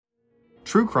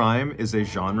True crime is a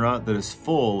genre that is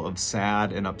full of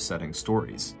sad and upsetting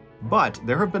stories. But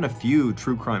there have been a few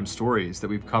true crime stories that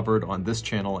we've covered on this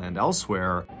channel and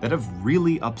elsewhere that have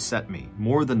really upset me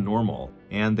more than normal,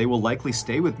 and they will likely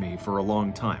stay with me for a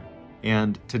long time.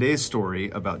 And today's story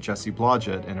about Jessie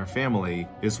Blodgett and her family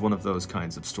is one of those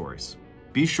kinds of stories.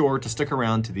 Be sure to stick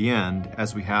around to the end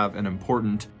as we have an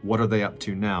important What Are They Up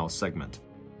To Now segment.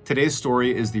 Today's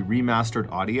story is the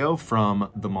remastered audio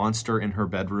from The Monster in Her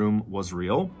Bedroom Was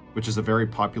Real, which is a very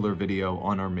popular video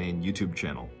on our main YouTube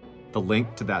channel. The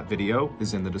link to that video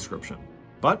is in the description.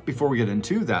 But before we get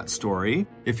into that story,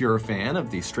 if you're a fan of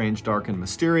the strange, dark, and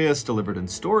mysterious delivered in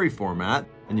story format,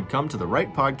 then you've come to the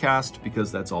right podcast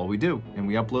because that's all we do, and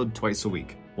we upload twice a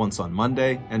week, once on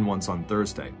Monday and once on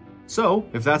Thursday. So,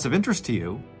 if that's of interest to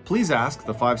you, please ask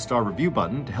the 5-star review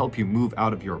button to help you move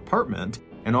out of your apartment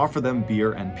and offer them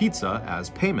beer and pizza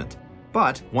as payment.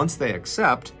 But once they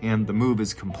accept and the move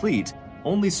is complete,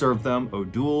 only serve them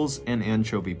O'Doul's and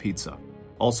anchovy pizza.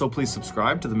 Also, please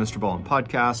subscribe to the Mr. Ballin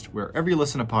podcast wherever you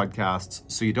listen to podcasts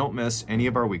so you don't miss any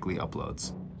of our weekly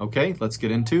uploads. Okay, let's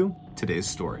get into today's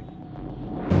story.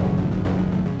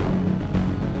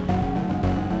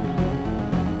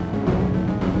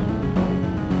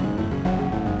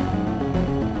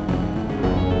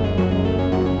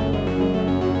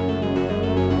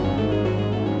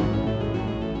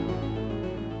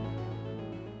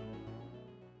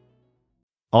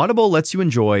 Audible lets you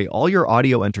enjoy all your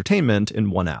audio entertainment in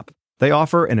one app. They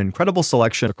offer an incredible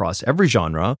selection across every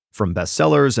genre, from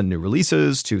bestsellers and new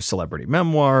releases to celebrity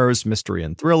memoirs, mystery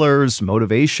and thrillers,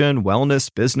 motivation, wellness,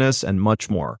 business, and much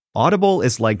more. Audible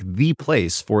is like the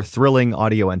place for thrilling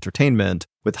audio entertainment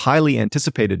with highly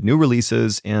anticipated new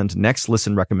releases and next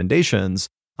listen recommendations.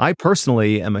 I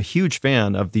personally am a huge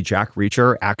fan of the Jack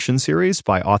Reacher action series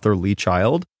by author Lee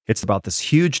Child. It's about this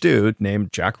huge dude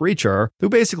named Jack Reacher who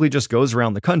basically just goes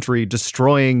around the country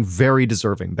destroying very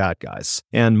deserving bad guys.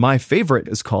 And my favorite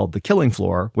is called The Killing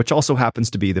Floor, which also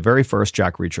happens to be the very first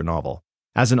Jack Reacher novel.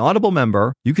 As an Audible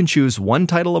member, you can choose one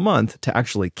title a month to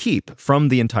actually keep from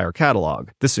the entire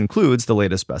catalog. This includes the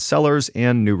latest bestsellers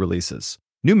and new releases.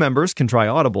 New members can try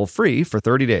Audible free for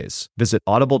 30 days. Visit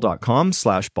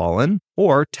audible.com/Ballin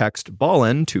or text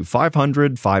Ballin to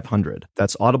 500-500.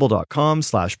 That's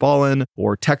audible.com/Ballin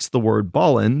or text the word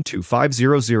Ballin to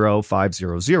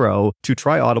 500-500 to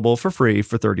try Audible for free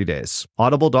for 30 days.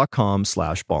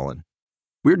 Audible.com/Ballin.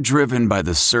 We're driven by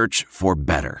the search for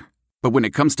better. But when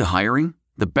it comes to hiring,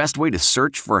 the best way to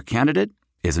search for a candidate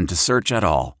isn't to search at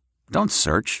all. Don't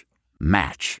search.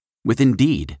 Match with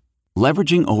Indeed.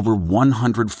 Leveraging over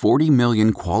 140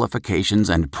 million qualifications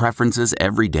and preferences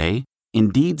every day,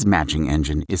 Indeed's matching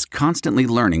engine is constantly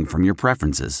learning from your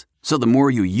preferences. So the more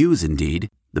you use Indeed,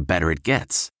 the better it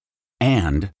gets.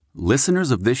 And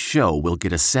listeners of this show will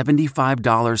get a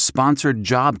 $75 sponsored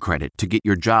job credit to get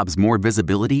your jobs more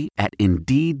visibility at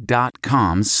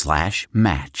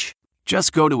Indeed.com/match.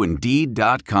 Just go to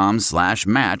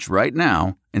Indeed.com/match right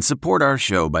now and support our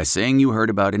show by saying you heard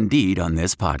about Indeed on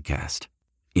this podcast.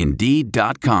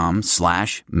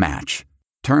 Indeed.com/match.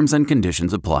 Terms and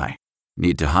conditions apply.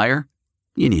 Need to hire?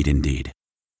 You need Indeed.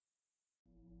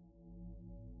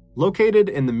 Located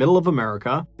in the middle of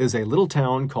America is a little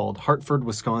town called Hartford,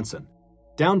 Wisconsin.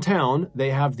 Downtown, they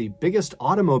have the biggest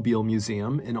automobile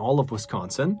museum in all of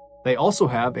Wisconsin. They also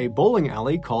have a bowling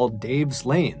alley called Dave's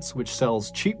Lanes, which sells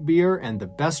cheap beer and the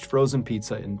best frozen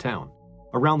pizza in town.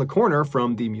 Around the corner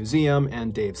from the museum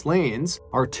and Dave's Lanes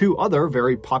are two other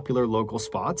very popular local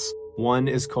spots. One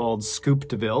is called Scoop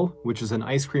DeVille, which is an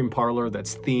ice cream parlor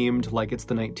that's themed like it's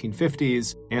the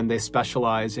 1950s, and they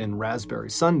specialize in raspberry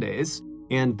sundaes.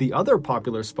 And the other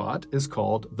popular spot is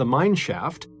called The Mine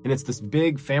Shaft, and it's this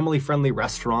big family-friendly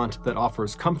restaurant that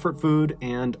offers comfort food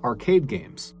and arcade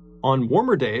games. On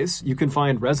warmer days, you can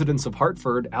find residents of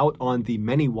Hartford out on the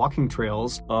many walking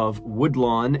trails of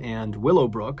Woodlawn and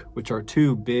Willowbrook, which are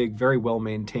two big, very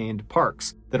well-maintained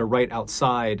parks that are right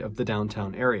outside of the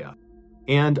downtown area.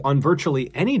 And on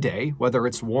virtually any day, whether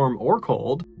it's warm or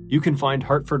cold, you can find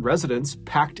Hartford residents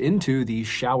packed into the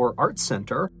Shower Arts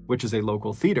Center, which is a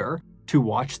local theater, to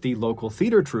watch the local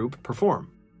theater troupe perform.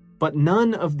 But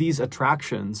none of these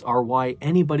attractions are why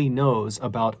anybody knows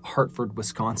about Hartford,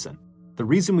 Wisconsin. The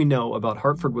reason we know about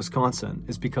Hartford, Wisconsin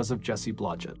is because of Jessie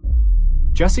Blodgett.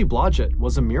 Jessie Blodgett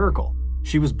was a miracle.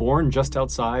 She was born just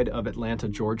outside of Atlanta,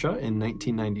 Georgia in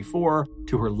 1994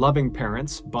 to her loving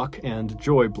parents, Buck and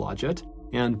Joy Blodgett.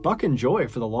 And Buck and Joy,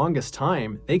 for the longest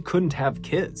time, they couldn't have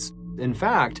kids. In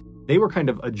fact, they were kind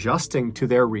of adjusting to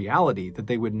their reality that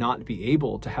they would not be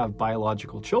able to have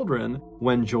biological children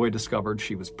when Joy discovered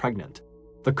she was pregnant.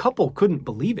 The couple couldn't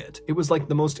believe it. It was like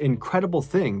the most incredible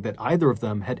thing that either of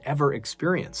them had ever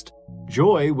experienced.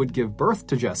 Joy would give birth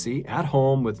to Jessie at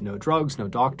home with no drugs, no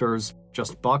doctors,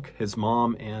 just Buck, his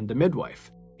mom, and a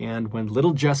midwife. And when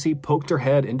little Jessie poked her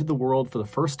head into the world for the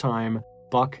first time,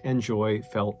 Buck and Joy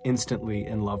fell instantly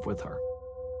in love with her.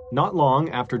 Not long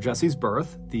after Jessie's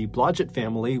birth, the Blodgett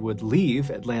family would leave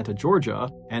Atlanta, Georgia,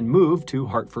 and move to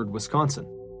Hartford, Wisconsin.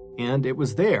 And it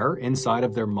was there, inside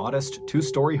of their modest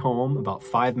two-story home about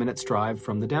 5 minutes' drive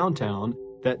from the downtown,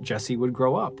 that Jessie would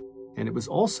grow up. And it was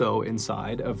also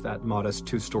inside of that modest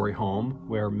two-story home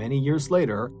where many years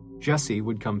later, Jessie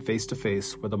would come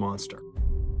face-to-face with a monster.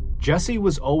 Jessie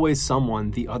was always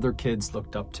someone the other kids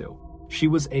looked up to. She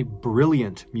was a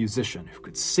brilliant musician who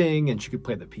could sing and she could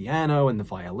play the piano and the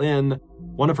violin.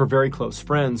 One of her very close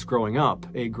friends growing up,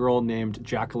 a girl named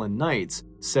Jacqueline Knights,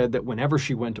 said that whenever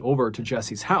she went over to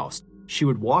Jessie's house, she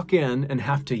would walk in and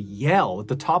have to yell at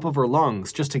the top of her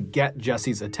lungs just to get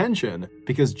Jessie's attention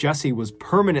because Jessie was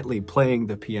permanently playing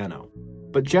the piano.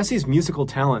 But Jessie's musical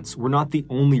talents were not the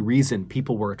only reason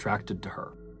people were attracted to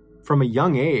her. From a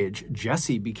young age,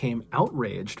 Jessie became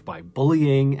outraged by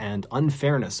bullying and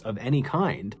unfairness of any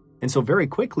kind, and so very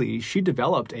quickly she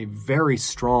developed a very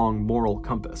strong moral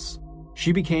compass.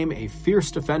 She became a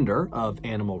fierce defender of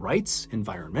animal rights,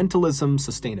 environmentalism,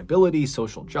 sustainability,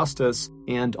 social justice,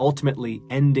 and ultimately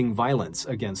ending violence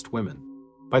against women.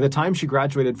 By the time she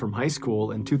graduated from high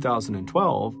school in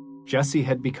 2012, Jessie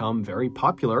had become very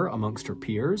popular amongst her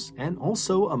peers and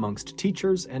also amongst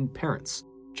teachers and parents.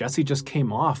 Jessie just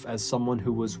came off as someone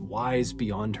who was wise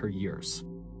beyond her years.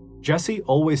 Jessie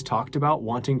always talked about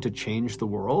wanting to change the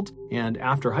world, and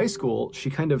after high school, she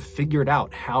kind of figured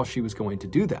out how she was going to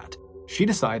do that. She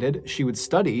decided she would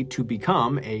study to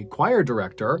become a choir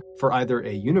director for either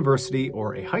a university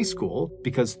or a high school,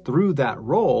 because through that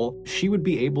role, she would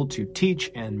be able to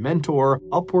teach and mentor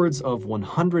upwards of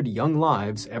 100 young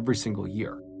lives every single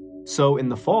year. So in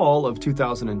the fall of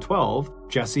 2012,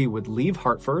 Jessie would leave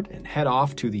Hartford and head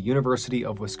off to the University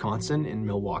of Wisconsin in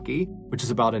Milwaukee, which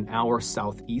is about an hour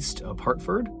southeast of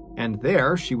Hartford, and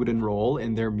there she would enroll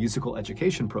in their musical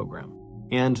education program.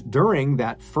 And during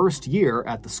that first year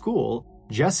at the school,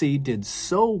 Jessie did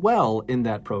so well in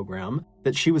that program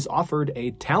that she was offered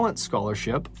a talent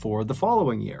scholarship for the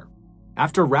following year.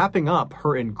 After wrapping up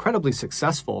her incredibly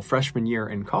successful freshman year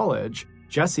in college,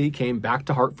 Jessie came back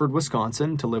to Hartford,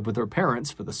 Wisconsin to live with her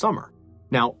parents for the summer.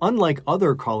 Now, unlike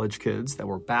other college kids that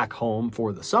were back home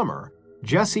for the summer,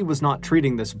 Jessie was not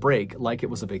treating this break like it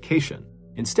was a vacation.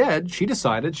 Instead, she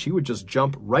decided she would just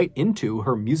jump right into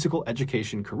her musical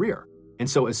education career. And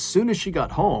so as soon as she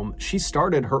got home, she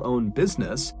started her own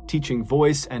business, teaching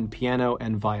voice and piano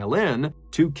and violin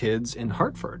to kids in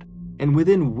Hartford. And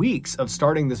within weeks of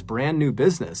starting this brand new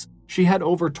business, she had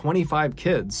over 25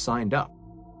 kids signed up.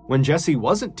 When Jessie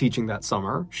wasn't teaching that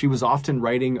summer, she was often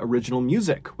writing original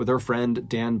music with her friend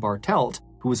Dan Bartelt,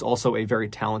 who was also a very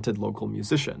talented local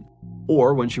musician.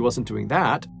 Or when she wasn't doing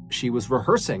that, she was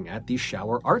rehearsing at the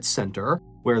Shower Arts Center,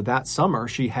 where that summer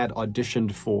she had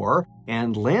auditioned for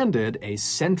and landed a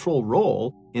central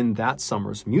role in that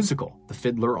summer's musical, The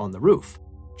Fiddler on the Roof.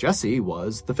 Jessie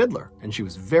was the fiddler, and she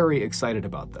was very excited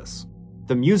about this.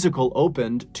 The musical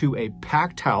opened to a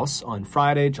packed house on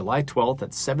Friday, July 12th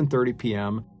at 7:30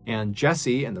 p.m., and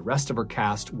Jessie and the rest of her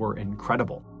cast were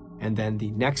incredible. And then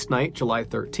the next night, July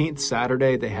 13th,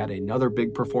 Saturday, they had another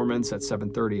big performance at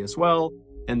 7:30 as well.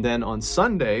 And then on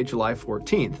Sunday, July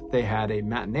 14th, they had a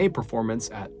matinee performance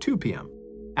at 2 p.m.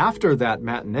 After that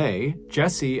matinee,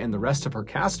 Jessie and the rest of her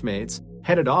castmates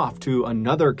headed off to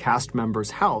another cast member's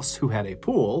house who had a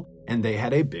pool, and they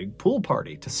had a big pool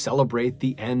party to celebrate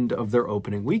the end of their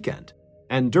opening weekend.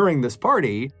 And during this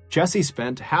party, Jessie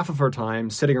spent half of her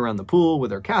time sitting around the pool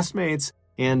with her castmates,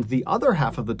 and the other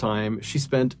half of the time she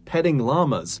spent petting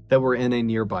llamas that were in a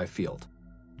nearby field.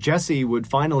 Jessie would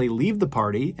finally leave the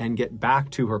party and get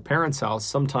back to her parents' house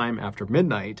sometime after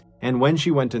midnight, and when she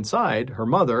went inside, her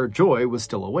mother, Joy, was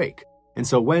still awake. And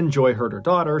so when Joy heard her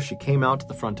daughter, she came out to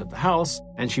the front of the house,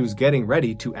 and she was getting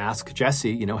ready to ask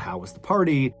Jessie, how was the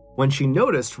party, when she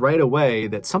noticed right away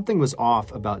that something was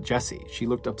off about Jessie. She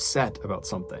looked upset about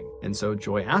something. And so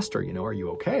Joy asked her, are you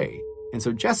okay? And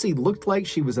so Jessie looked like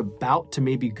she was about to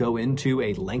maybe go into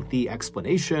a lengthy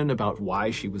explanation about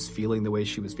why she was feeling the way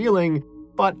she was feeling,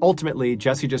 but ultimately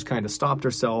Jessie just kind of stopped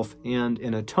herself, and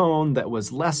in a tone that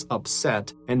was less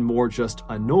upset and more just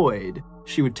annoyed,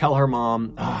 she would tell her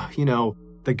mom,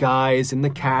 the guys in the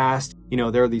cast,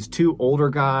 there are these two older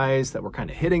guys that were kind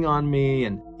of hitting on me,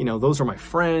 and, those are my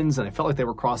friends, and I felt like they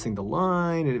were crossing the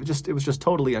line, and it was just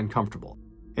totally uncomfortable.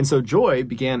 And so Joy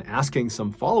began asking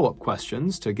some follow-up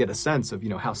questions to get a sense of,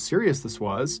 how serious this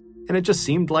was, and it just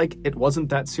seemed like it wasn't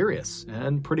that serious.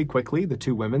 And pretty quickly, the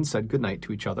two women said goodnight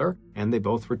to each other, and they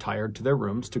both retired to their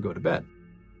rooms to go to bed.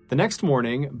 The next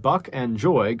morning, Buck and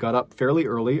Joy got up fairly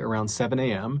early, around 7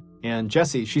 a.m., and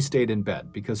Jessie, she stayed in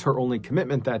bed because her only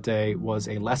commitment that day was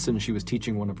a lesson she was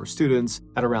teaching one of her students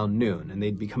at around noon, and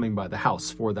they'd be coming by the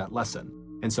house for that lesson.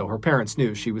 And so her parents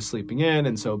knew she was sleeping in,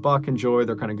 and so Buck and Joy,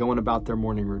 they're kind of going about their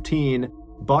morning routine.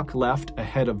 Buck left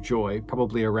ahead of Joy,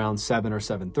 probably around 7 or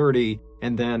 7:30,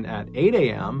 and then at 8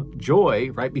 a.m.,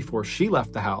 Joy, right before she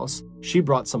left the house, she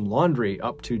brought some laundry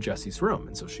up to Jessie's room.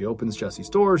 And so she opens Jessie's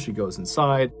door, she goes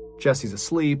inside, Jessie's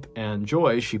asleep, and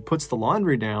Joy, she puts the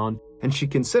laundry down, and she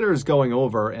considers going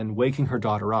over and waking her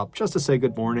daughter up just to say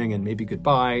good morning and maybe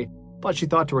goodbye. But she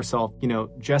thought to herself,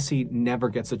 Jessie never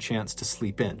gets a chance to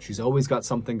sleep in. She's always got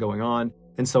something going on,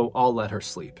 and so I'll let her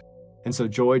sleep. And so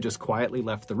Joy just quietly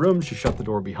left the room, she shut the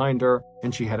door behind her,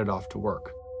 and she headed off to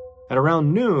work. At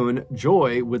around noon,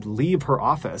 Joy would leave her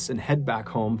office and head back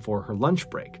home for her lunch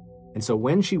break. And so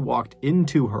when she walked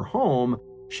into her home,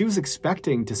 she was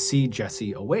expecting to see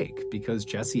Jessie awake because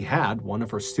Jessie had one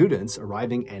of her students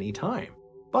arriving any time.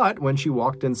 But when she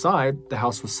walked inside, the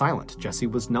house was silent. Jessie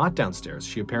was not downstairs.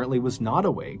 She apparently was not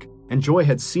awake, and Joy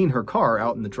had seen her car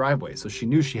out in the driveway, so she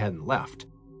knew she hadn't left.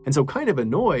 And so kind of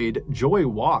annoyed, Joy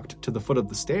walked to the foot of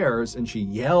the stairs and she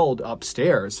yelled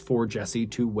upstairs for Jessie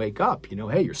to wake up.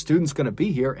 Hey, your student's going to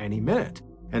be here any minute.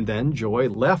 And then Joy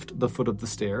left the foot of the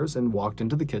stairs and walked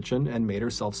into the kitchen and made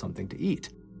herself something to eat.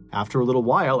 After a little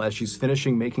while, as she's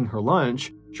finishing making her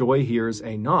lunch, Joy hears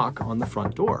a knock on the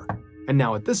front door. And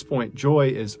now at this point, Joy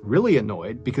is really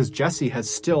annoyed because Jessie has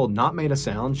still not made a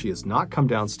sound. She has not come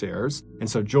downstairs. And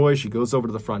so Joy, she goes over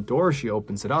to the front door, she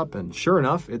opens it up, and sure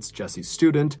enough, it's Jessie's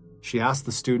student. She asks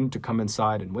the student to come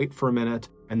inside and wait for a minute.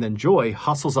 And then Joy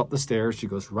hustles up the stairs. She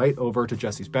goes right over to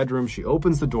Jessie's bedroom. She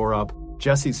opens the door up.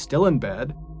 Jessie's still in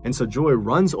bed. And so Joy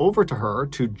runs over to her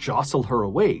to jostle her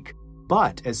awake.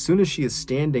 But as soon as she is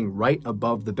standing right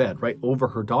above the bed, right over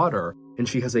her daughter, and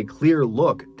she has a clear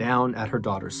look down at her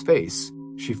daughter's face,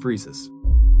 she freezes.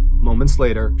 Moments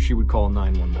later, she would call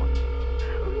 911.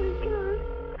 Oh my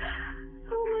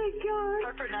God.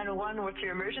 Hartford 901, what's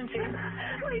your emergency?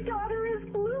 My daughter is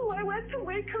blue. I went to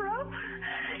wake her up,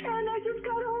 and I just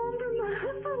got home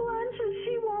from lunch, and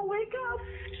she won't wake up.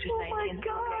 She's oh 19. My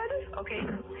God. Okay,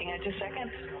 hang on just a second.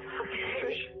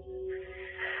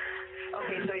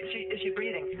 Okay, so is she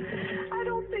breathing? I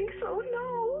don't think so,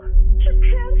 no. Her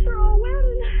pants are all wet,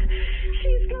 and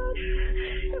she's got,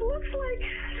 it looks like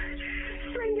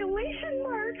strangulation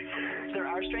marks. There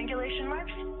are strangulation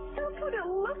marks? That's what it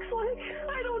looks like.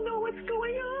 I don't know what's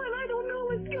going on.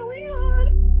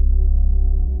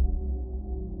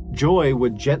 Joy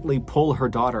would gently pull her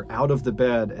daughter out of the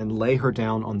bed and lay her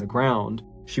down on the ground.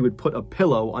 She would put a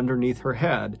pillow underneath her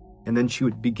head, and then she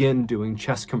would begin doing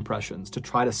chest compressions to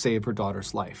try to save her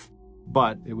daughter's life.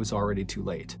 But it was already too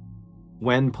late.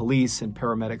 When police and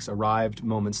paramedics arrived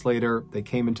moments later, they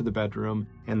came into the bedroom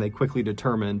and they quickly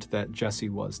determined that Jessie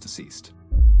was deceased.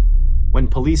 When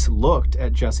police looked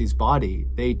at Jessie's body,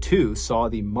 they too saw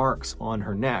the marks on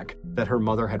her neck that her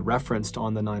mother had referenced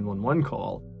on the 911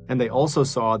 call, and they also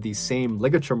saw the same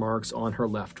ligature marks on her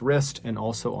left wrist and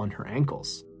also on her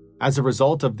ankles. As a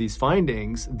result of these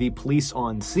findings, the police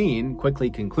on scene quickly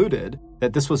concluded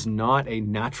that this was not a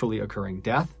naturally occurring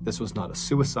death, this was not a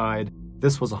suicide,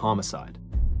 this was a homicide.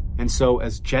 And so,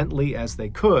 as gently as they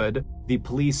could, the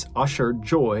police ushered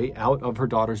Joy out of her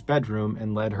daughter's bedroom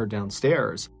and led her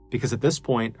downstairs, because at this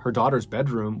point, her daughter's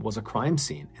bedroom was a crime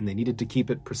scene, and they needed to keep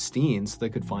it pristine so they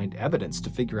could find evidence to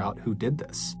figure out who did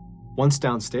this. Once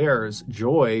downstairs,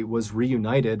 Joy was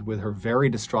reunited with her very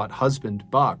distraught husband,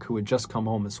 Buck, who had just come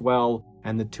home as well.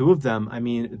 And the two of them,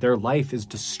 their life is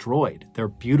destroyed. Their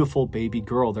beautiful baby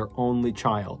girl, their only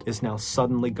child, is now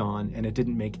suddenly gone, and it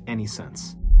didn't make any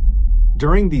sense.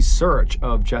 During the search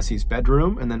of Jessie's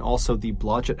bedroom and then also the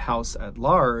Blodgett house at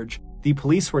large, the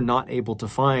police were not able to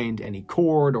find any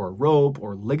cord or rope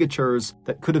or ligatures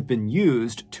that could have been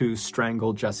used to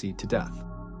strangle Jessie to death.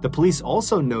 The police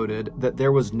also noted that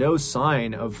there was no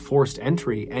sign of forced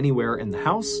entry anywhere in the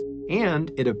house,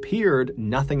 and it appeared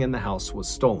nothing in the house was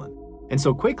stolen. And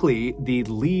so quickly, the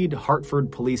lead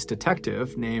Hartford police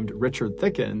detective named Richard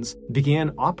Thickens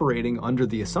began operating under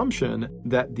the assumption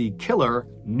that the killer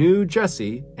knew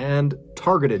Jessie and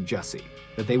targeted Jessie,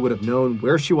 that they would have known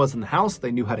where she was in the house,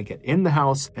 they knew how to get in the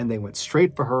house, and they went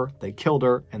straight for her, they killed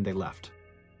her, and they left.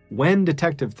 When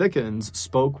Detective Thickens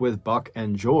spoke with Buck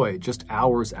and Joy just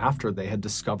hours after they had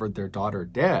discovered their daughter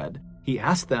dead, he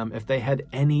asked them if they had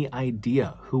any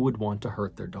idea who would want to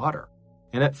hurt their daughter.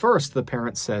 And at first, the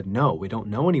parents said, no, we don't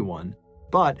know anyone.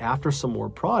 But after some more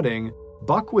prodding,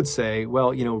 Buck would say,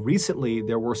 well, recently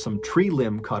there were some tree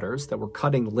limb cutters that were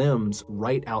cutting limbs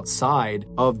right outside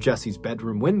of Jesse's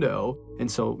bedroom window. And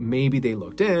so maybe they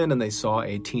looked in and they saw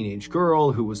a teenage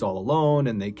girl who was all alone,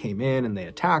 and they came in and they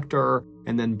attacked her.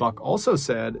 And then Buck also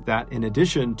said that in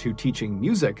addition to teaching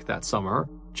music that summer,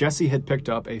 Jesse had picked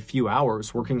up a few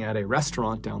hours working at a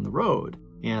restaurant down the road.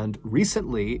 And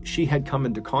recently, she had come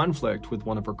into conflict with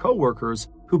one of her coworkers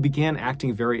who began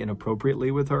acting very inappropriately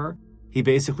with her. He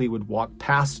basically would walk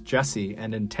past Jesse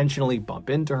and intentionally bump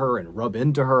into her and rub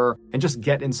into her and just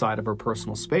get inside of her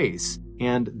personal space.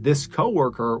 And this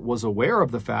coworker was aware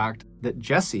of the fact that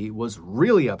Jesse was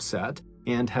really upset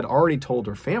and had already told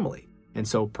her family. And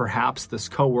so perhaps this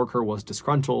coworker was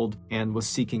disgruntled and was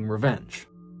seeking revenge.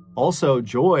 Also,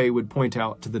 Joy would point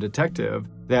out to the detective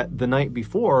that the night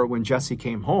before, when Jesse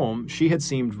came home, she had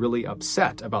seemed really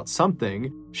upset about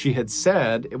something. She had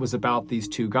said it was about these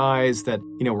two guys that,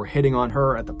 were hitting on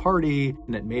her at the party,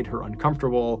 and it made her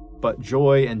uncomfortable. But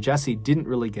Joy and Jesse didn't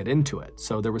really get into it.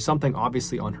 So there was something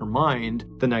obviously on her mind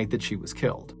the night that she was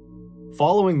killed.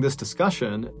 Following this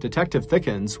discussion, Detective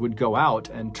Thickens would go out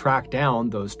and track down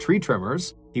those tree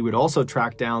trimmers. He would also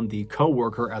track down the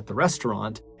co-worker at the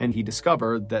restaurant, and he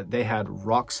discovered that they had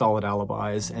rock-solid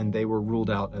alibis and they were ruled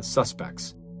out as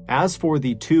suspects. As for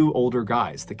the two older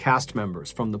guys, the cast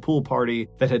members from the pool party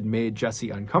that had made Jesse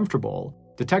uncomfortable,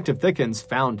 Detective Thickens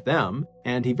found them,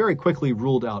 and he very quickly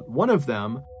ruled out one of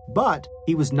them, but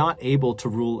he was not able to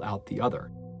rule out the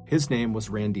other. His name was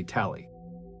Randy Talley.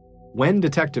 When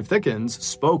Detective Thickens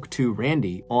spoke to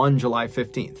Randy on July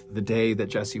 15th, the day that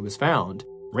Jesse was found,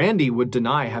 Randy would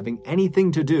deny having anything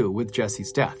to do with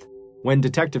Jesse's death. When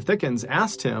Detective Thickens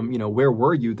asked him, where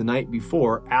were you the night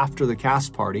before after the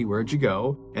cast party, where'd you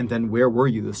go? And then where were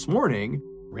you this morning?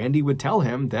 Randy would tell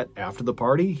him that after the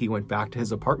party, he went back to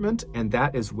his apartment, and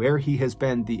that is where he has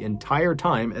been the entire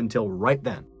time until right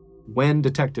then. When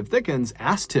Detective Thickens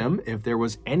asked him if there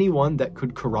was anyone that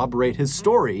could corroborate his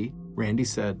story, Randy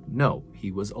said no,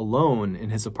 he was alone in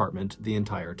his apartment the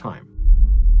entire time.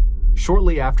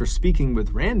 Shortly after speaking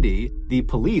with Randy, the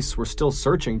police were still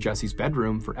searching Jesse's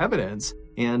bedroom for evidence,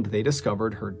 and they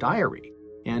discovered her diary.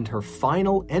 And her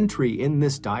final entry in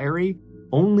this diary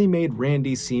only made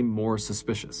Randy seem more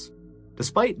suspicious.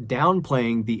 Despite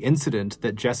downplaying the incident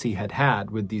that Jesse had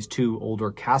had with these two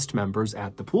older cast members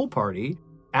at the pool party,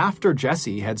 after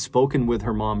Jesse had spoken with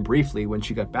her mom briefly when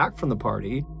she got back from the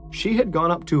party, she had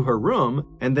gone up to her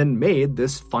room and then made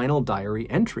this final diary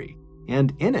entry.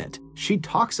 And in it, she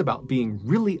talks about being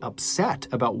really upset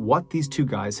about what these two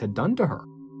guys had done to her.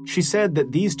 She said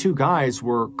that these two guys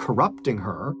were corrupting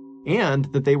her and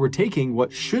that they were taking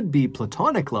what should be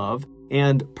platonic love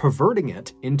and perverting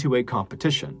it into a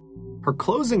competition. Her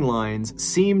closing lines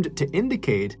seemed to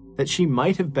indicate that she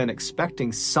might have been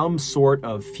expecting some sort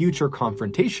of future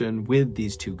confrontation with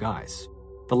these two guys.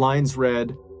 The lines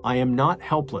read, "I am not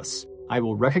helpless. I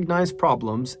will recognize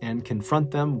problems and confront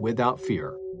them without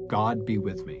fear. God be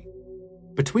with me."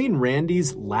 Between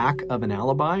Randy's lack of an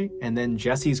alibi and then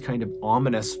Jesse's kind of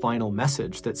ominous final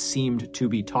message that seemed to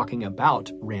be talking about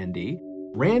Randy,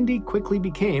 Randy quickly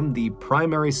became the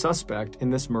primary suspect in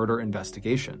this murder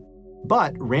investigation.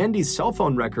 But Randy's cell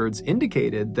phone records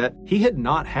indicated that he had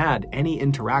not had any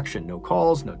interaction, no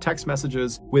calls, no text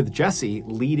messages, with Jesse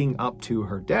leading up to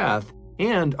her death,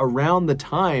 and around the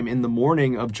time in the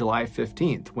morning of July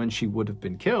 15th when she would have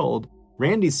been killed,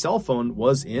 Randy's cell phone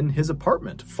was in his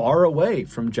apartment, far away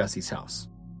from Jesse's house.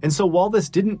 And so while this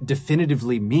didn't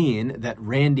definitively mean that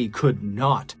Randy could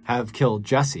not have killed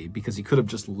Jesse because he could have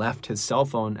just left his cell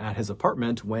phone at his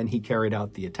apartment when he carried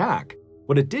out the attack,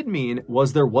 what it did mean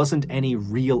was there wasn't any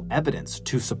real evidence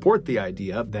to support the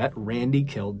idea that Randy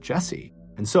killed Jesse.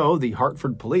 And so the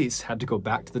Hartford police had to go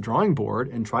back to the drawing board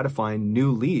and try to find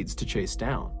new leads to chase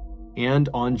down. And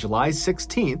on July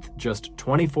 16th, just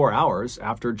 24 hours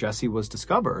after Jesse was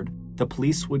discovered, the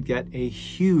police would get a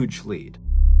huge lead.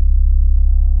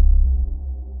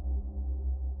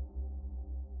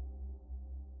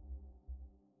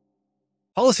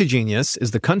 Policygenius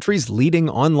is the country's leading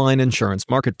online insurance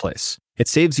marketplace. It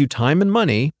saves you time and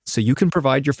money so you can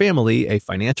provide your family a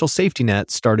financial safety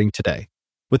net starting today.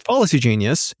 With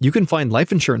Policygenius, you can find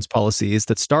life insurance policies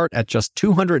that start at just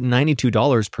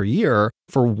 $292 per year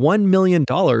for $1 million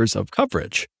of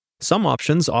coverage. Some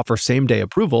options offer same-day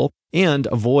approval and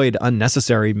avoid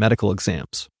unnecessary medical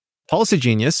exams.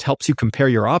 Policygenius helps you compare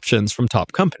your options from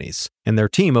top companies, and their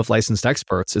team of licensed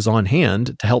experts is on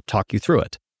hand to help talk you through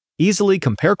it. Easily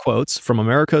compare quotes from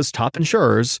America's top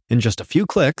insurers in just a few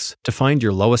clicks to find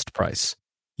your lowest price.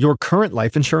 Your current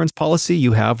life insurance policy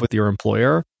you have with your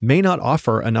employer may not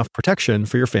offer enough protection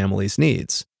for your family's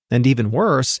needs. And even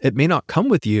worse, it may not come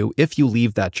with you if you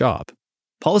leave that job.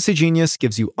 Policy Genius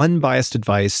gives you unbiased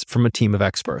advice from a team of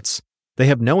experts. They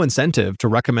have no incentive to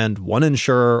recommend one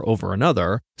insurer over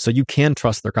another, so you can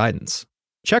trust their guidance.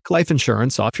 Check life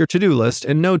insurance off your to-do list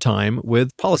in no time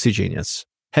with Policy Genius.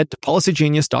 Head to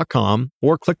policygenius.com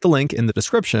or click the link in the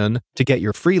description to get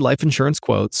your free life insurance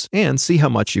quotes and see how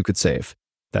much you could save.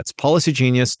 That's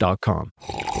policygenius.com.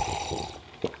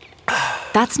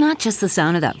 That's not just the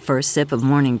sound of that first sip of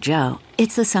Morning Joe.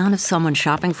 It's the sound of someone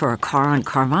shopping for a car on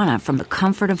Carvana from the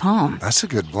comfort of home. That's a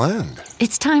good blend.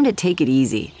 It's time to take it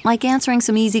easy, like answering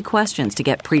some easy questions to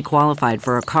get pre-qualified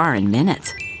for a car in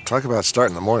minutes. Talk about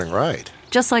starting the morning right.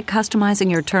 Just like customizing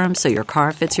your terms so your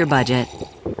car fits your budget.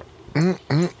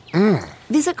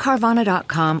 Visit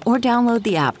Carvana.com or download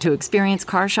the app to experience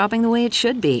car shopping the way it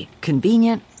should be.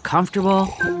 Convenient, comfortable.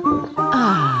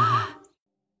 Ah.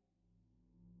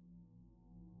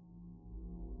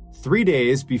 3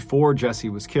 days before Jesse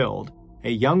was killed, a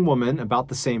young woman about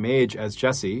the same age as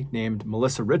Jesse, named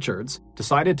Melissa Richards,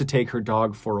 decided to take her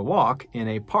dog for a walk in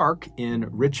a park in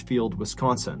Richfield,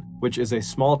 Wisconsin, which is a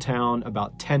small town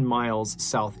about 10 miles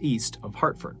southeast of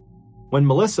Hartford. When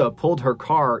Melissa pulled her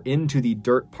car into the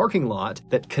dirt parking lot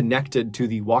that connected to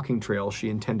the walking trail she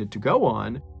intended to go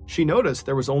on, she noticed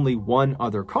there was only one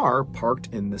other car parked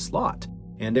in this lot,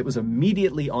 and it was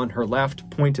immediately on her left,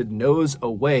 pointed nose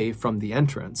away from the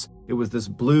entrance. It was this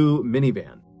blue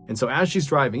minivan. And so as she's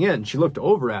driving in, she looked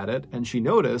over at it and she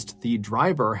noticed the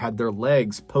driver had their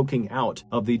legs poking out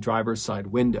of the driver's side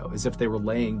window as if they were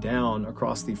laying down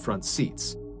across the front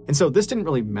seats. And so this didn't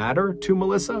really matter to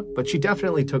Melissa, but she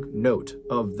definitely took note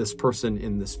of this person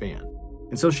in this van.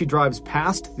 And so she drives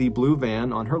past the blue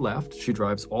van on her left. She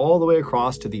drives all the way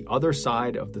across to the other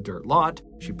side of the dirt lot.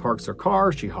 She parks her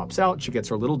car, she hops out, she gets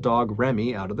her little dog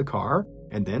Remy out of the car,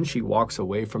 and then she walks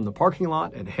away from the parking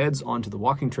lot and heads onto the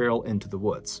walking trail into the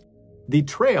woods. The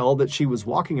trail that she was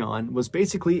walking on was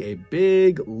basically a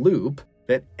big loop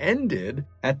that ended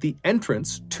at the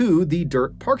entrance to the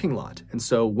dirt parking lot. And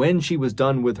so when she was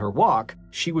done with her walk,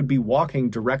 she would be walking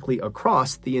directly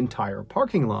across the entire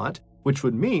parking lot, which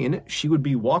would mean she would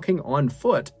be walking on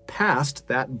foot past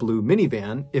that blue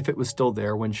minivan if it was still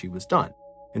there when she was done.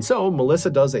 And so Melissa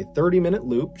does a 30-minute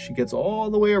loop. She gets all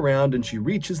the way around and she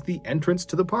reaches the entrance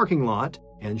to the parking lot,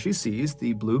 and she sees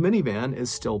the blue minivan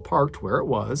is still parked where it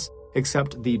was,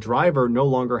 except the driver no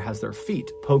longer has their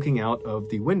feet poking out of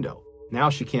the window. Now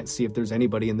she can't see if there's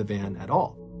anybody in the van at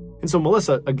all. And so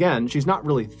Melissa, again, she's not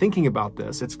really thinking about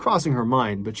this. It's crossing her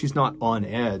mind, but she's not on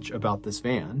edge about this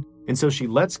van. And so she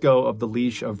lets go of the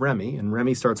leash of Remy, and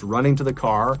Remy starts running to the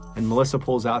car, and Melissa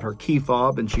pulls out her key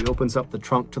fob and she opens up the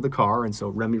trunk to the car. And so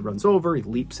Remy runs over, he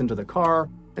leaps into the car,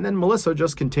 and then Melissa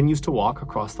just continues to walk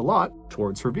across the lot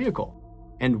towards her vehicle.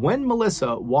 And when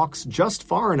Melissa walks just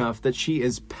far enough that she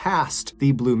is past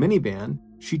the blue minivan,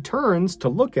 she turns to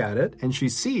look at it and she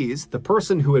sees the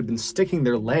person who had been sticking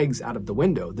their legs out of the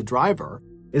window, the driver,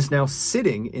 is now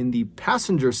sitting in the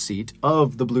passenger seat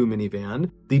of the blue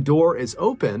minivan. The door is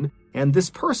open and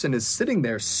this person is sitting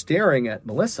there staring at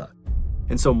Melissa.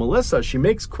 And so Melissa, she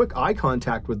makes quick eye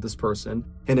contact with this person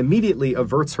and immediately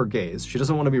averts her gaze. She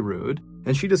doesn't want to be rude,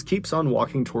 and she just keeps on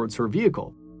walking towards her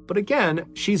vehicle. But again,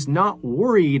 she's not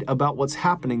worried about what's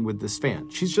happening with this van.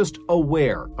 She's just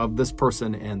aware of this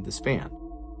person and this van.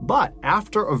 But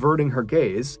after averting her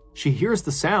gaze, she hears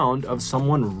the sound of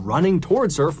someone running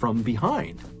towards her from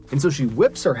behind. And so she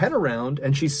whips her head around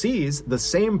and she sees the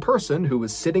same person who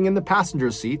was sitting in the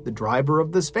passenger seat, the driver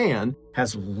of this van,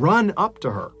 has run up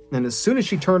to her. And as soon as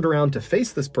she turned around to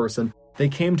face this person, they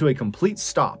came to a complete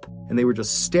stop and they were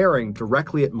just staring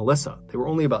directly at Melissa. They were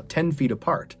only about 10 feet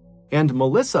apart. And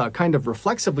Melissa kind of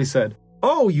reflexively said,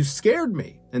 "Oh, you scared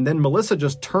me." And then Melissa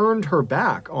just turned her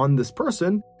back on this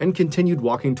person and continued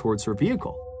walking towards her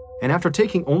vehicle. And after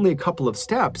taking only a couple of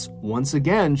steps, once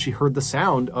again, she heard the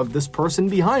sound of this person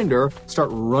behind her start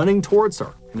running towards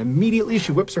her. And immediately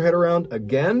she whips her head around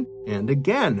again and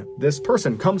again. This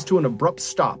person comes to an abrupt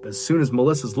stop as soon as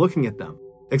Melissa's looking at them.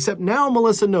 Except now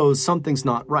Melissa knows something's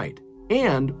not right.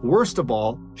 And worst of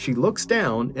all, she looks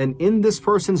down and in this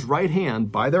person's right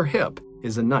hand by their hip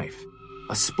is a knife.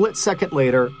 A split second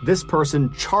later, this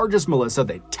person charges Melissa.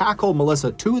 They tackle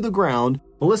Melissa to the ground.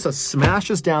 Melissa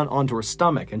smashes down onto her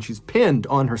stomach and she's pinned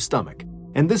on her stomach.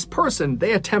 And this person,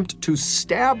 they attempt to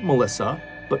stab Melissa,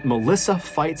 but Melissa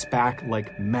fights back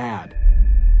like mad.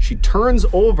 She turns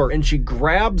over and she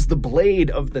grabs the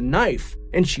blade of the knife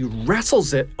and she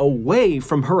wrestles it away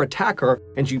from her attacker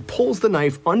and she pulls the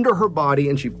knife under her body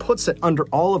and she puts it under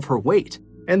all of her weight.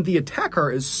 And the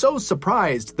attacker is so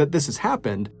surprised that this has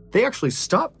happened, they actually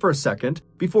stop for a second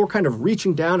before kind of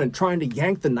reaching down and trying to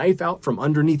yank the knife out from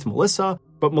underneath Melissa,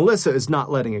 but Melissa is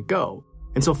not letting it go.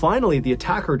 And so finally, the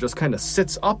attacker just kind of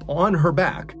sits up on her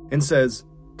back and says,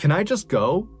 "Can I just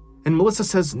go?" And Melissa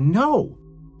says, "No."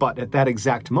 But at that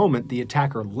exact moment, the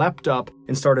attacker leapt up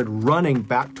and started running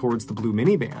back towards the blue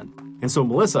minivan. And so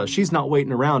Melissa, she's not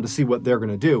waiting around to see what they're going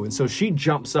to do. And so she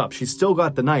jumps up. She's still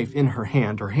got the knife in her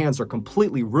hand. Her hands are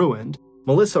completely ruined.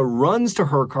 Melissa runs to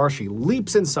her car. She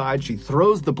leaps inside. She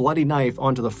throws the bloody knife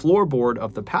onto the floorboard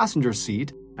of the passenger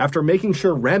seat. After making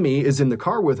sure Remy is in the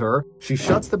car with her, she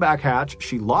shuts the back hatch,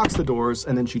 she locks the doors,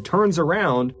 and then she turns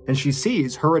around and she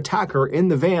sees her attacker in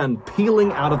the van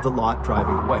peeling out of the lot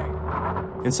driving away.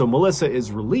 And so Melissa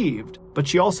is relieved, but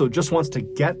she also just wants to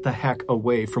get the heck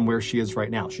away from where she is right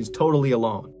now. She's totally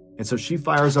alone. And so she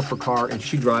fires up her car and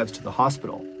she drives to the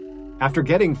hospital. After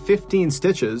getting 15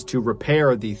 stitches to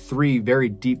repair the 3 very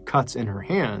deep cuts in her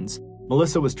hands,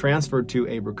 Melissa was transferred to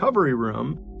a recovery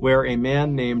room where a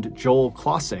man named Joel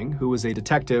Klossing, who was a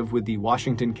detective with the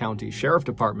Washington County Sheriff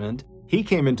Department, he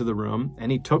came into the room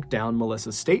and he took down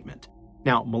Melissa's statement.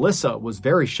 Now, Melissa was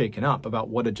very shaken up about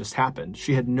what had just happened.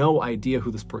 She had no idea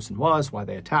who this person was, why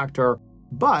they attacked her.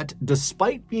 But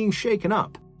despite being shaken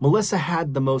up, Melissa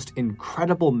had the most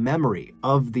incredible memory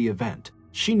of the event.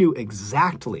 She knew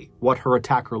exactly what her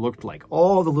attacker looked like,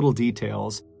 all the little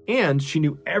details, and she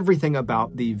knew everything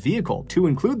about the vehicle, to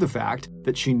include the fact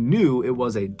that she knew it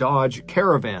was a Dodge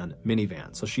Caravan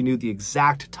minivan. So she knew the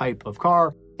exact type of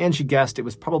car, and she guessed it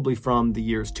was probably from the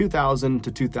years 2000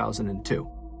 to 2002.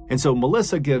 And so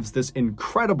Melissa gives this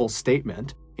incredible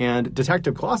statement, and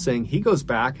Detective Klossing, he goes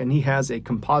back and he has a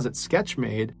composite sketch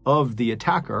made of the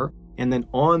attacker, and then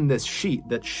on this sheet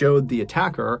that showed the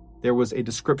attacker, there was a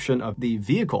description of the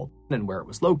vehicle and where it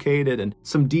was located and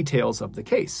some details of the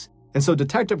case. And so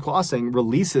Detective Klossing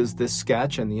releases this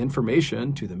sketch and the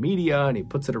information to the media, and he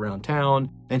puts it around town,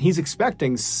 and he's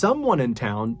expecting someone in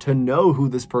town to know who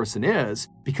this person is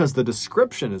because the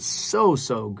description is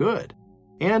so good.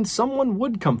 And someone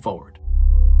would come forward.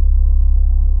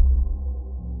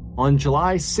 On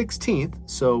July 16th,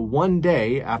 so one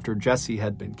day after Jesse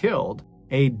had been killed,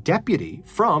 a deputy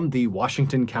from the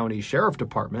Washington County Sheriff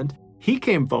Department, he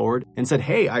came forward and said,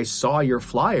 "Hey, I saw your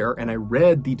flyer and I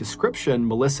read the description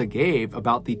Melissa gave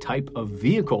about the type of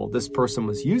vehicle this person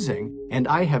was using, and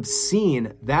I have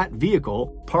seen that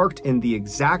vehicle parked in the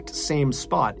exact same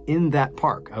spot in that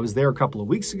park. I was there a couple of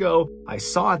weeks ago. I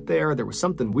saw it there. There was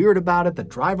something weird about it. The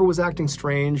driver was acting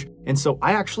strange. And so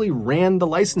I actually ran the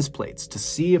license plates to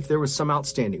see if there was some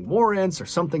outstanding warrants or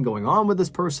something going on with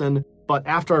this person. But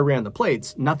after I ran the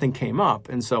plates, nothing came up.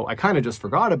 And so I kind of just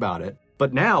forgot about it.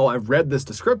 But now I've read this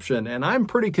description and I'm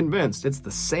pretty convinced it's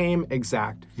the same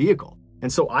exact vehicle.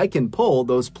 And so I can pull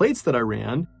those plates that I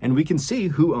ran and we can see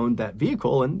who owned that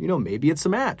vehicle and, maybe it's a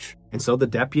match." And so the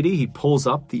deputy, he pulls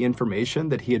up the information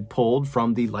that he had pulled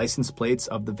from the license plates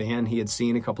of the van he had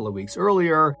seen a couple of weeks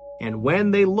earlier. And when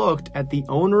they looked at the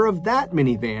owner of that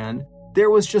minivan,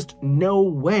 there was just no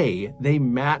way they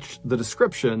matched the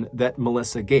description that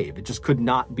Melissa gave. It just could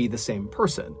not be the same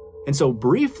person. And so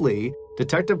briefly,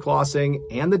 Detective Klossing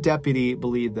and the deputy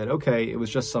believed that, okay, it was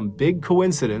just some big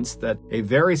coincidence that a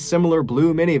very similar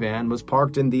blue minivan was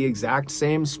parked in the exact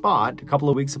same spot a couple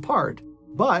of weeks apart.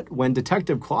 But when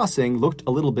Detective Klossing looked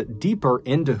a little bit deeper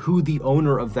into who the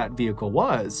owner of that vehicle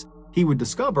was, he would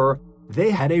discover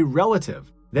they had a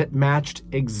relative that matched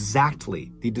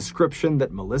exactly the description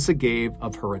that Melissa gave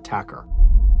of her attacker.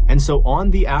 And so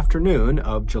on the afternoon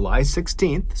of July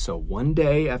 16th, so one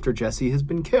day after Jesse has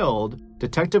been killed,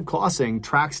 Detective Klossing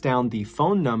tracks down the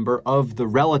phone number of the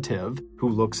relative who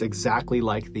looks exactly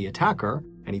like the attacker,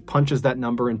 and he punches that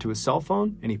number into his cell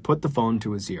phone and he put the phone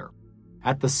to his ear.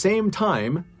 At the same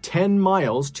time, 10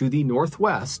 miles to the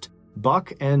northwest,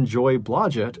 Buck and Joy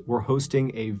Blodgett were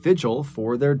hosting a vigil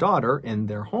for their daughter in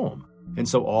their home. And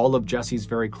so all of Jesse's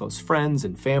very close friends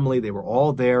and family, they were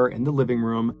all there in the living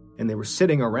room, and they were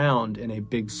sitting around in a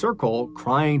big circle,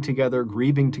 crying together,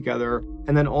 grieving together,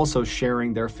 and then also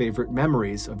sharing their favorite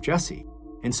memories of Jesse.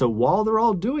 And so while they're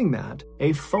all doing that,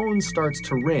 a phone starts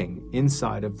to ring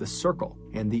inside of the circle.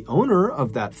 And the owner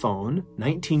of that phone,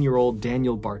 19-year-old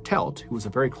Daniel Bartelt, who was a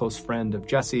very close friend of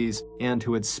Jesse's and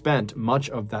who had spent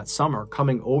much of that summer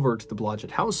coming over to the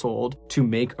Blodgett household to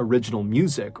make original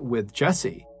music with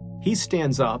Jesse, he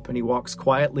stands up and he walks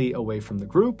quietly away from the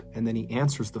group, and then he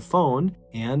answers the phone,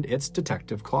 and it's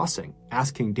Detective Klossing,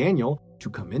 asking Daniel to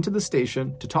come into the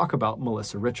station to talk about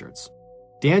Melissa Richards.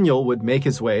 Daniel would make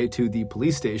his way to the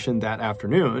police station that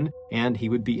afternoon, and he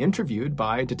would be interviewed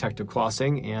by Detective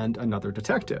Klossing and another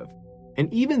detective.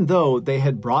 And even though they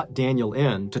had brought Daniel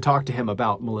in to talk to him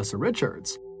about Melissa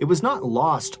Richards, it was not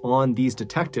lost on these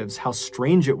detectives how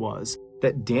strange it was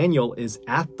that Daniel is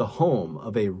at the home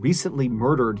of a recently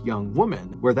murdered young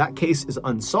woman where that case is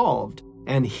unsolved,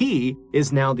 and he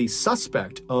is now the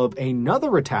suspect of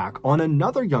another attack on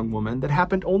another young woman that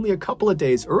happened only a couple of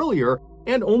days earlier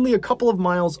and only a couple of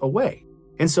miles away.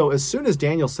 And so as soon as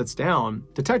Daniel sits down,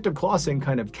 Detective Clausing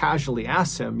kind of casually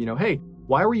asks him, hey,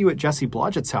 why were you at Jessie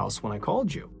Blodgett's house when I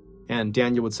called you? And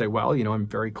Daniel would say, well, I'm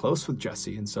very close with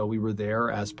Jessie, and so we were there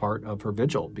as part of her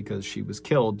vigil because she was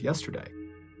killed yesterday.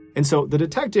 And so the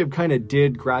detective kind of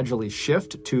did gradually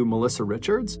shift to Melissa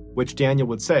Richards, which Daniel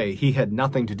would say he had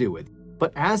nothing to do with.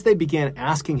 But as they began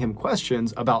asking him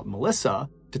questions about Melissa,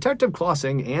 Detective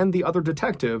Clausing and the other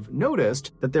detective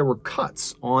noticed that there were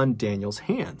cuts on Daniel's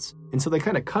hands. And so they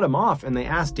kind of cut him off and they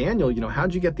asked Daniel,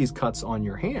 how'd you get these cuts on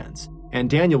your hands? And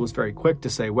Daniel was very quick to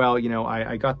say, well,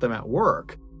 I got them at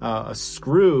work. A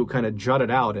screw kind of jutted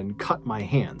out and cut my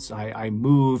hands. I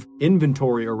move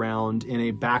inventory around in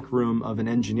a back room of an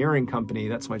engineering company.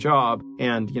 That's my job.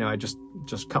 And, I just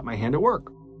cut my hand at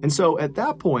work. And so at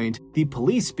that point, the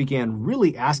police began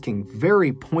really asking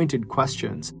very pointed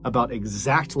questions about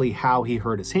exactly how he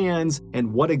hurt his hands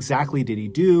and what exactly did he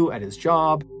do at his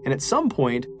job. And at some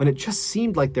point, when it just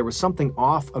seemed like there was something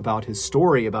off about his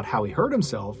story about how he hurt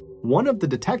himself, one of the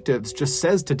detectives just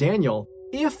says to Daniel,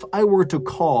 if I were to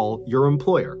call your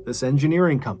employer, this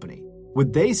engineering company,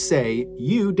 would they say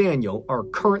you, Daniel, are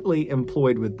currently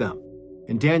employed with them?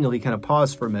 And Daniel, he kind of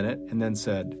paused for a minute and then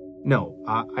said, no,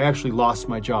 I actually lost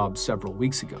my job several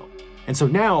weeks ago. And so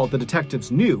now the detectives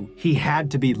knew he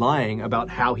had to be lying about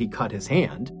how he cut his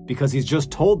hand because he's just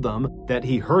told them that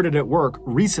he hurt it at work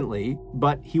recently,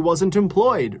 but he wasn't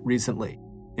employed recently.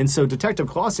 And so Detective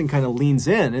Clausing kind of leans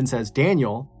in and says,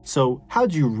 Daniel, so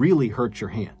how'd you really hurt your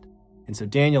hand? And so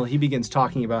Daniel, he begins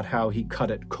talking about how he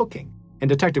cut it cooking. And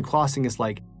Detective Clausing is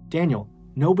like, Daniel,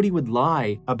 nobody would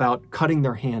lie about cutting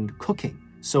their hand cooking.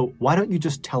 So why don't you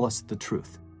just tell us the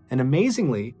truth? And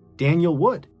amazingly, Daniel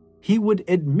would. He would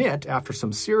admit after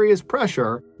some serious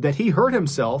pressure that he hurt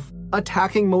himself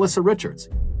attacking Melissa Richards.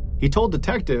 He told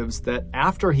detectives that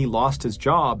after he lost his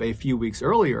job a few weeks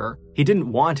earlier, he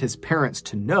didn't want his parents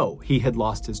to know he had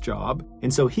lost his job,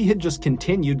 and so he had just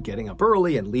continued getting up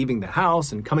early and leaving the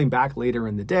house and coming back later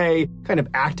in the day, kind of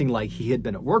acting like he had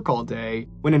been at work all day,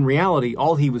 when in reality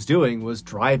all he was doing was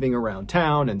driving around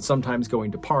town and sometimes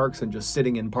going to parks and just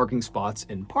sitting in parking spots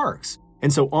in parks.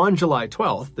 And so on July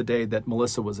 12th, the day that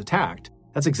Melissa was attacked,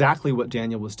 that's exactly what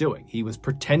Daniel was doing. He was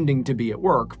pretending to be at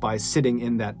work by sitting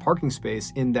in that parking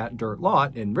space in that dirt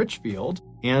lot in Richfield,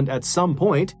 and at some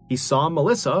point, he saw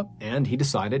Melissa, and he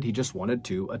decided he just wanted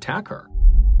to attack her.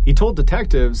 He told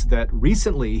detectives that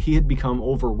recently he had become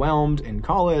overwhelmed in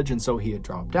college, and so he had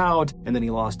dropped out, and then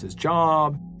he lost his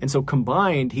job, and so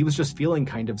combined, he was just feeling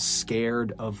kind of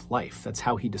scared of life. That's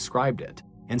how he described it.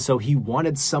 And so he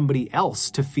wanted somebody else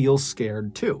to feel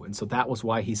scared too, and so that was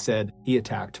why he said he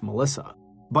attacked Melissa.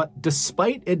 But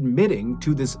despite admitting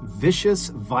to this vicious,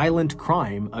 violent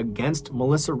crime against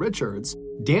Melissa Richards,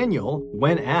 Daniel,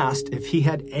 when asked if he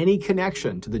had any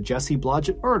connection to the Jessie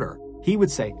Blodgett murder, he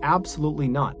would say, absolutely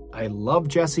not. I love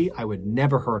Jessie. I would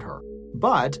never hurt her.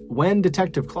 But when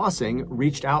Detective Clausing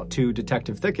reached out to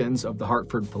Detective Thickens of the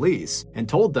Hartford Police and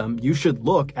told them you should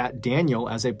look at Daniel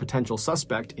as a potential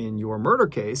suspect in your murder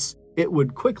case, it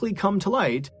would quickly come to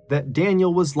light that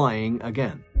Daniel was lying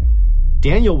again.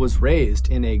 Daniel was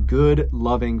raised in a good,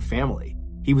 loving family.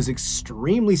 He was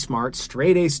extremely smart,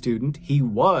 straight-A student, he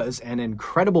was an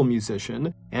incredible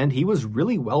musician, and he was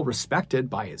really well respected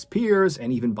by his peers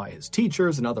and even by his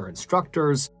teachers and other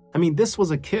instructors. I mean, this was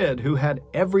a kid who had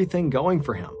everything going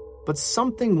for him, but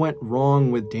something went wrong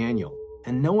with Daniel,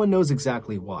 and no one knows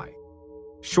exactly why.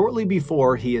 Shortly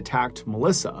before he attacked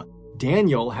Melissa,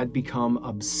 Daniel had become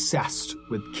obsessed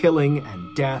with killing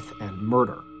and death and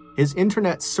murder. His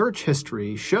internet search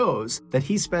history shows that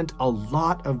he spent a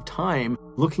lot of time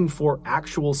looking for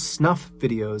actual snuff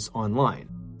videos online.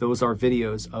 Those are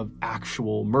videos of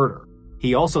actual murder.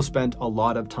 He also spent a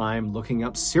lot of time looking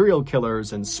up serial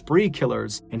killers and spree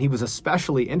killers, and he was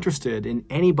especially interested in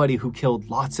anybody who killed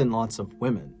lots and lots of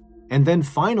women. And then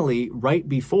finally, right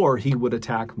before he would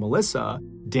attack Melissa,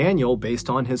 Daniel, based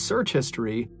on his search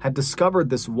history, had discovered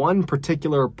this one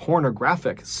particular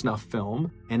pornographic snuff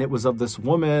film, and it was of this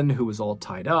woman who was all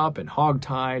tied up and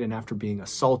hogtied, and after being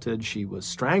assaulted, she was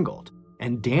strangled.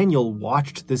 And Daniel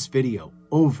watched this video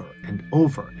over and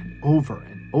over and over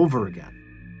and over again.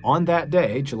 On that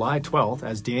day, July 12th,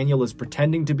 as Daniel is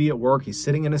pretending to be at work, he's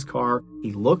sitting in his car,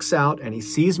 he looks out and he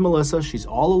sees Melissa, she's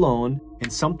all alone,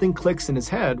 and something clicks in his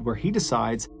head where he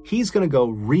decides he's going to go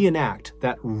reenact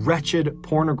that wretched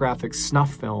pornographic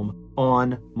snuff film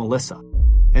on Melissa.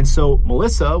 And so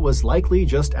Melissa was likely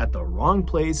just at the wrong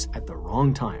place at the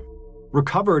wrong time.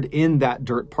 Recovered in that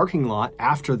dirt parking lot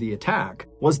after the attack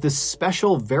was this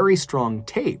special, very strong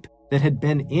tape that had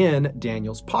been in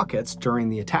Daniel's pockets during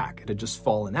the attack. It had just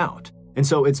fallen out. And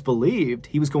so it's believed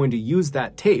he was going to use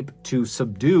that tape to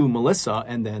subdue Melissa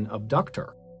and then abduct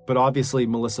her. But obviously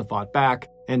Melissa fought back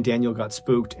and Daniel got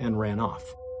spooked and ran off.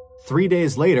 3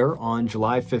 days later, on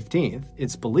July 15th,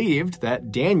 it's believed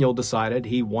that Daniel decided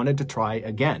he wanted to try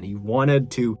again. He wanted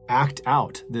to act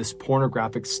out this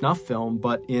pornographic snuff film,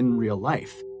 but in real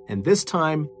life. And this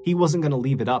time, he wasn't going to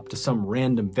leave it up to some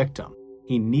random victim.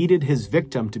 He needed his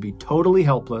victim to be totally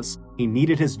helpless. He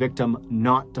needed his victim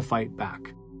not to fight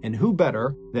back. And who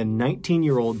better than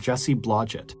 19-year-old Jessie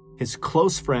Blodgett, his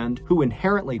close friend who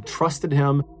inherently trusted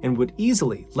him and would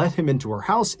easily let him into her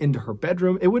house, into her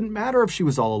bedroom. It wouldn't matter if she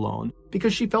was all alone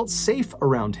because she felt safe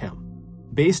around him.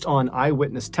 Based on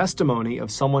eyewitness testimony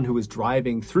of someone who was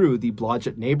driving through the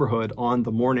Blodgett neighborhood on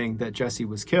the morning that Jessie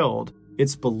was killed,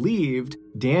 it's believed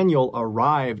Daniel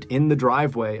arrived in the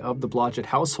driveway of the Blodgett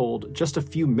household just a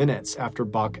few minutes after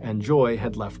Buck and Joy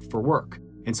had left for work.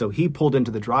 And so he pulled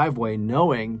into the driveway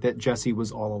knowing that Jessie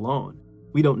was all alone.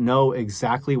 We don't know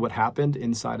exactly what happened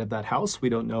inside of that house. We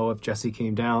don't know if Jessie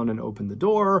came down and opened the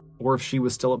door or if she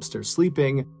was still upstairs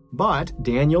sleeping. But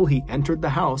Daniel, he entered the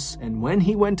house, and when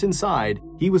he went inside,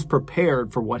 he was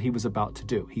prepared for what he was about to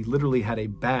do. He literally had a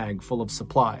bag full of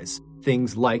supplies.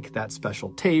 Things like that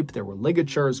special tape, there were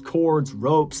ligatures, cords,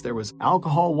 ropes, there was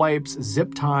alcohol wipes,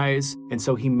 zip ties, and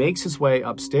so he makes his way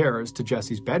upstairs to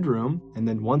Jessie's bedroom, and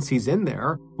then once he's in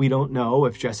there, we don't know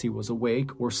if Jessie was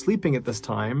awake or sleeping at this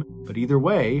time, but either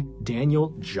way,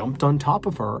 Daniel jumped on top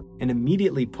of her and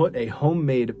immediately put a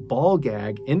homemade ball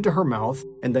gag into her mouth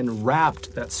and then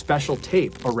wrapped that special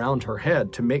tape around her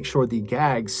head to make sure the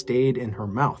gag stayed in her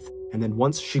mouth. And then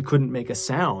once she couldn't make a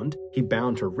sound, he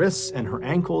bound her wrists and her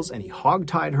ankles and he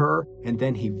hogtied her, and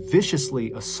then he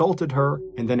viciously assaulted her,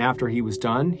 and then after he was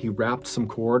done, he wrapped some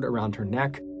cord around her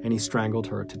neck and he strangled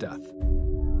her to death.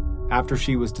 After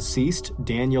she was deceased,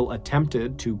 Daniel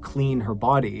attempted to clean her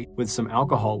body with some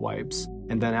alcohol wipes,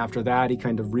 and then after that, he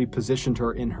kind of repositioned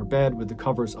her in her bed with the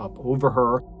covers up over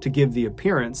her to give the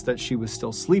appearance that she was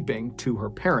still sleeping to her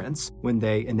parents when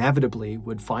they inevitably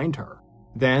would find her.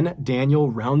 Then Daniel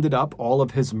rounded up all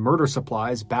of his murder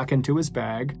supplies back into his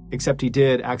bag, except he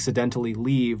did accidentally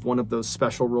leave one of those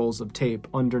special rolls of tape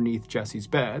underneath Jessie's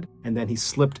bed, and then he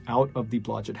slipped out of the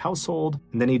Blodgett household,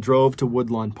 and then he drove to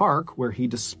Woodlawn Park, where he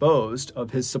disposed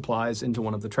of his supplies into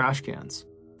one of the trash cans.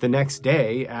 The next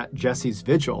day, at Jessie's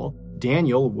vigil,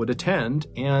 Daniel would attend,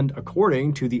 and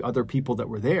according to the other people that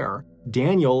were there,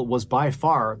 Daniel was by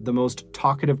far the most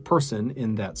talkative person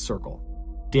in that circle.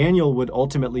 Daniel would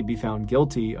ultimately be found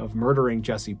guilty of murdering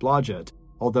Jessie Blodgett,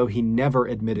 although he never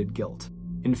admitted guilt.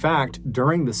 In fact,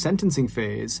 during the sentencing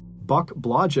phase, Buck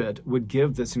Blodgett would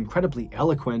give this incredibly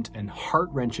eloquent and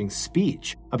heart-wrenching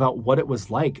speech about what it was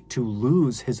like to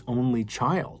lose his only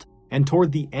child. And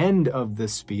toward the end of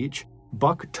this speech,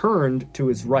 Buck turned to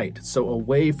his right, so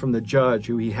away from the judge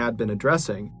who he had been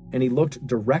addressing, and he looked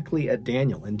directly at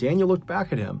Daniel, and Daniel looked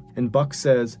back at him, and Buck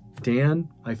says, "Dan,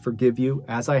 I forgive you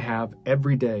as I have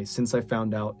every day since I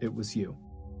found out it was you."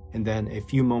 And then a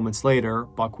few moments later,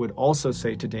 Buck would also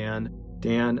say to Dan,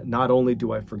 "Dan, not only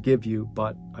do I forgive you,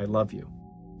 but I love you."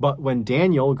 But when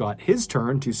Daniel got his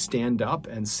turn to stand up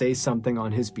and say something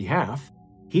on his behalf,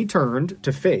 he turned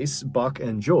to face Buck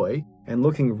and Joy, and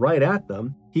looking right at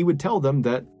them, he would tell them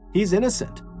that he's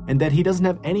innocent and that he doesn't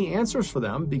have any answers for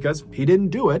them because he didn't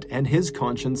do it and his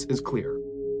conscience is clear.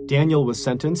 Daniel was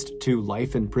sentenced to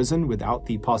life in prison without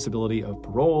the possibility of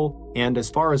parole, and as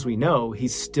far as we know, he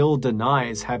still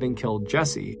denies having killed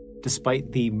Jessie,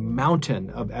 despite the mountain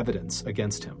of evidence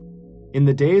against him. In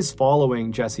the days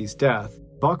following Jessie's death,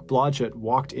 Buck Blodgett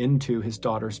walked into his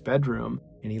daughter's bedroom,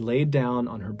 and he laid down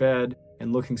on her bed,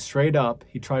 and looking straight up,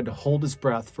 he tried to hold his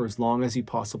breath for as long as he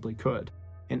possibly could.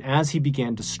 And as he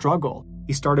began to struggle,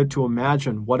 he started to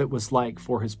imagine what it was like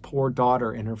for his poor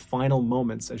daughter in her final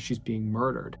moments as she's being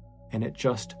murdered, and it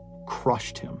just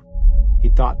crushed him. He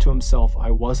thought to himself,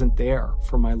 I wasn't there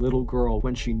for my little girl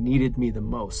when she needed me the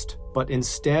most. But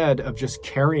instead of just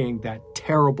carrying that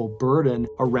terrible burden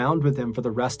around with him for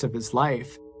the rest of his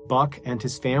life, Buck and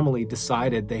his family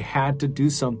decided they had to do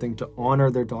something to honor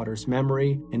their daughter's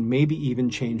memory and maybe even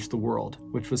change the world,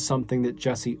 which was something that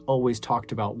Jessie always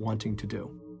talked about wanting to do.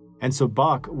 And so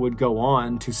Buck would go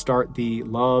on to start the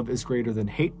Love is Greater Than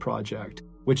Hate project,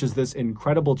 which is this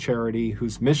incredible charity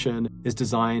whose mission is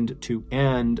designed to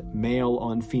end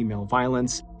male-on-female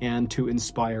violence and to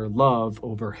inspire love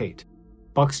over hate.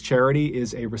 Buck's Charity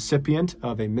is a recipient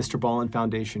of a Mr. Ballen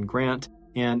Foundation grant,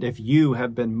 and if you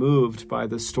have been moved by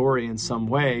this story in some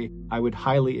way, I would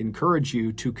highly encourage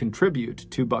you to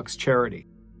contribute to Buck's Charity.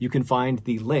 You can find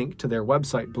the link to their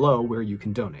website below where you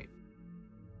can donate.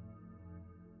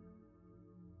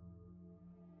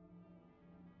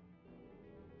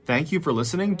 Thank you for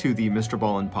listening to the Mr.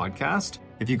 Ballen podcast.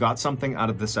 If you got something out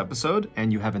of this episode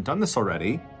and you haven't done this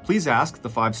already, please ask the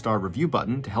 5-star review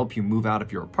button to help you move out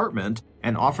of your apartment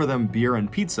and offer them beer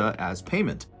and pizza as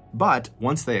payment. But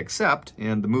once they accept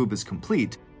and the move is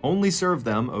complete, only serve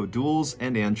them O'Doul's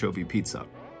and anchovy pizza.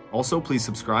 Also, please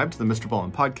subscribe to the Mr.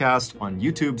 Ballen podcast on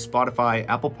YouTube, Spotify,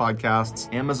 Apple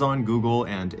Podcasts, Amazon, Google,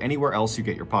 and anywhere else you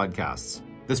get your podcasts.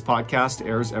 This podcast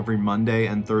airs every Monday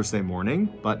and Thursday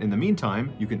morning, but in the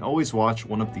meantime, you can always watch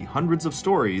one of the hundreds of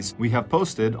stories we have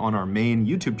posted on our main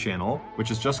YouTube channel,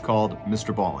 which is just called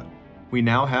Mr. Ballen. We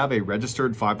now have a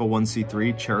registered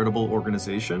 501c3 charitable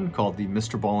organization called the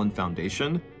Mr. Ballen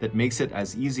Foundation that makes it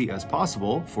as easy as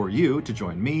possible for you to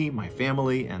join me, my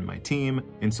family, and my team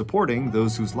in supporting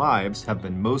those whose lives have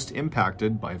been most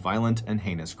impacted by violent and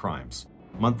heinous crimes.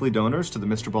 Monthly donors to the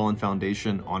Mr. Ballen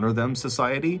Foundation Honor Them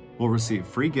Society will receive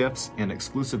free gifts and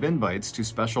exclusive invites to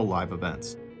special live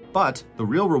events. But the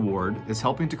real reward is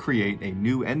helping to create a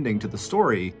new ending to the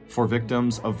story for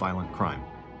victims of violent crime.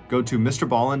 Go to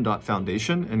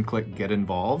mrballen.foundation and click Get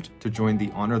Involved to join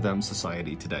the Honor Them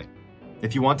Society today.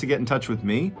 If you want to get in touch with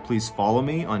me, please follow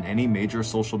me on any major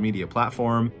social media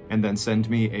platform and then send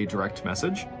me a direct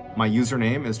message. My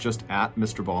username is just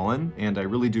 @MrBallen, and I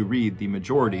really do read the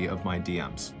majority of my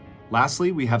DMs.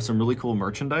 Lastly, we have some really cool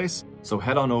merchandise, so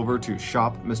head on over to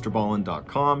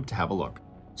shopmrballen.com to have a look.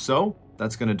 So,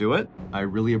 that's going to do it. I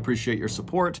really appreciate your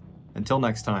support. Until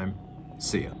next time,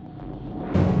 see ya.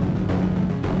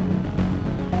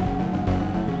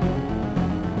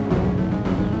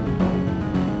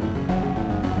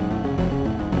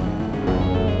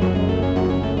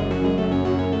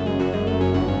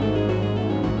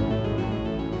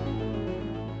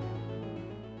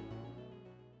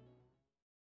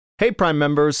 Hey, Prime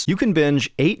members, you can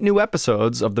binge 8 new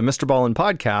episodes of the Mr. Ballen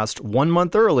podcast 1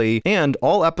 month early and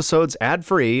all episodes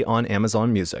ad-free on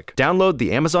Amazon Music. Download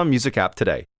the Amazon Music app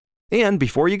today. And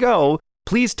before you go,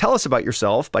 please tell us about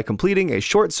yourself by completing a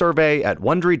short survey at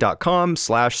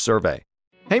Wondery.com/survey.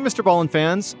 Hey, Mr. Ballen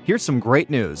fans, here's some great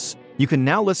news. You can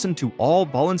now listen to all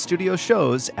Ballen Studios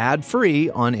shows ad-free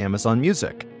on Amazon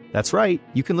Music. That's right,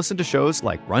 you can listen to shows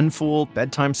like Run Fool,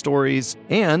 Bedtime Stories,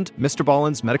 and Mr.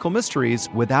 Ballen's Medical Mysteries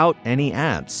without any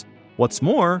ads. What's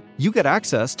more, you get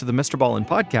access to the Mr. Ballen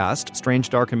podcast, Strange,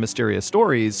 Dark, and Mysterious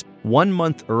Stories, 1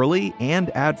 month early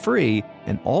and ad-free,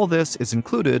 and all this is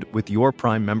included with your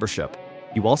Prime membership.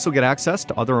 You also get access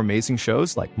to other amazing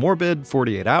shows like Morbid,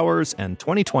 48 Hours, and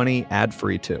 2020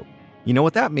 ad-free too. You know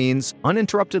what that means,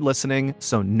 uninterrupted listening,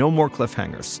 so no more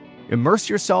cliffhangers. Immerse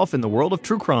yourself in the world of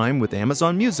true crime with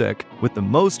Amazon Music with the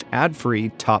most ad-free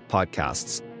top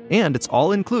podcasts. And it's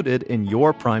all included in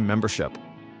your Prime membership.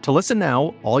 To listen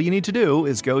now, all you need to do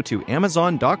is go to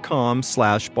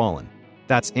amazon.com/ballen.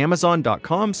 That's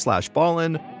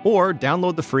amazon.com/ballen or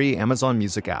download the free Amazon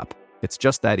Music app. It's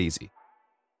just that easy.